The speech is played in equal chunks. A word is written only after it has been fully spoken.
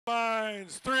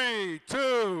Lines, 3,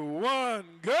 2, 1,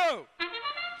 go!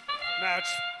 Match,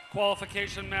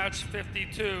 qualification match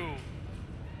 52.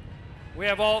 We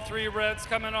have all three reds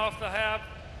coming off the half.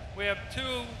 We have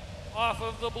two off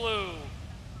of the blue.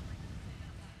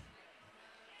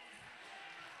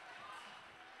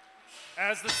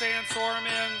 As the sandstorm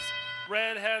ends,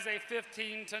 red has a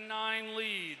 15-9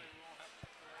 lead.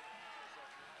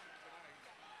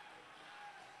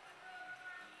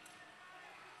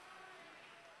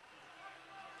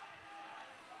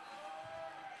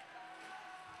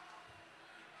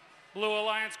 Blue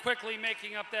Alliance quickly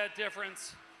making up that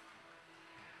difference.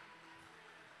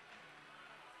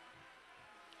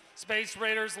 Space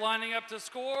Raiders lining up to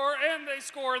score, and they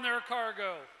score in their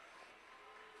cargo.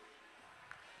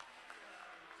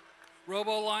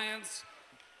 Robo Lions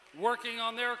working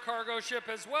on their cargo ship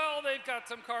as well. They've got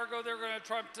some cargo they're going to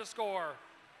try to score.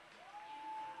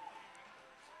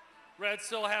 Red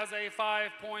still has a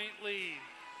 5-point lead.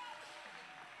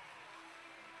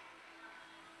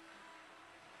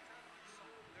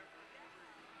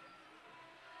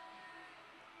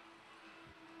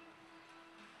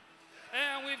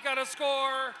 And we've got a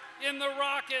score in the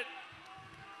rocket.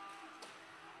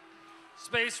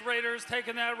 Space Raiders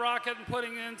taking that rocket and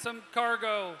putting in some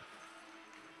cargo.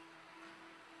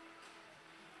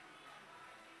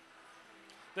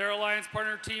 Their alliance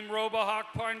partner team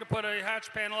RoboHawk trying to put a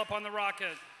hatch panel up on the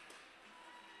rocket.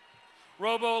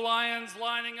 Robo Lions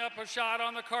lining up a shot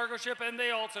on the cargo ship, and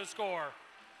they also score.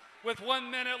 With 1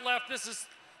 minute left, this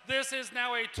is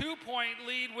now a 2-point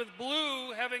lead, with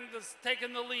blue having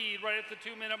taken the lead right at the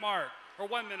 2-minute mark, or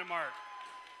 1 minute mark.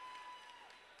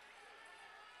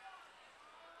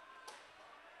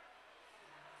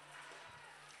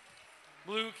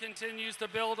 Blue continues to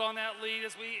build on that lead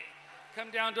as we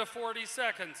come down to 40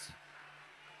 seconds.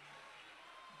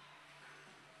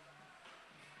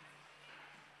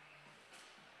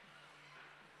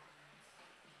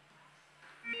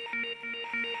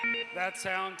 That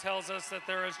sound tells us that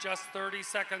there is just 30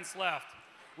 seconds left.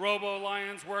 Robo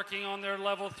Lions working on their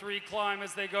level 3 climb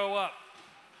as they go up.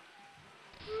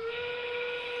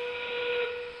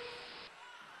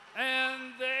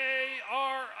 And they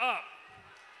are up.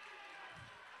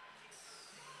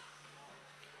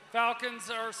 Falcons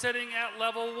are sitting at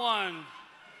level 1.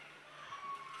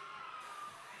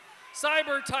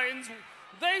 Cyber Titans,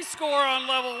 they score on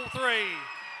level 3.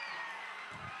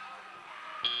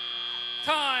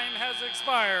 Time has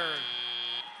expired.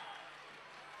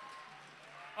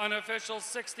 Unofficial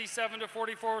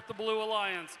 67-44 with the Blue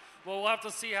Alliance. We'll have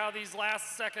to see how these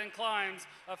last second climbs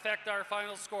affect our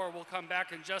final score. We'll come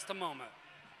back in just a moment.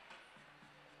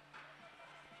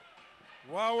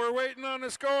 While we're waiting on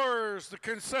the scores, the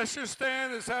concession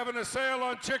stand is having a sale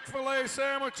on Chick-fil-A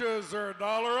sandwiches. They're $1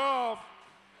 off.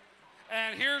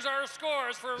 And here's our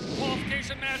scores for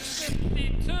qualification match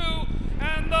 52,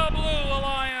 and the Blue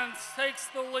Alliance takes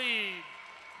the lead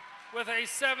with a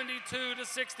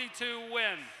 72-62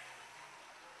 win.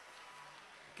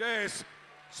 Okay,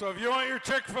 so if you want your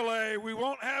Chick-fil-A, we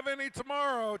won't have any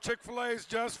tomorrow. Chick-fil-A is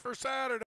just for Saturday.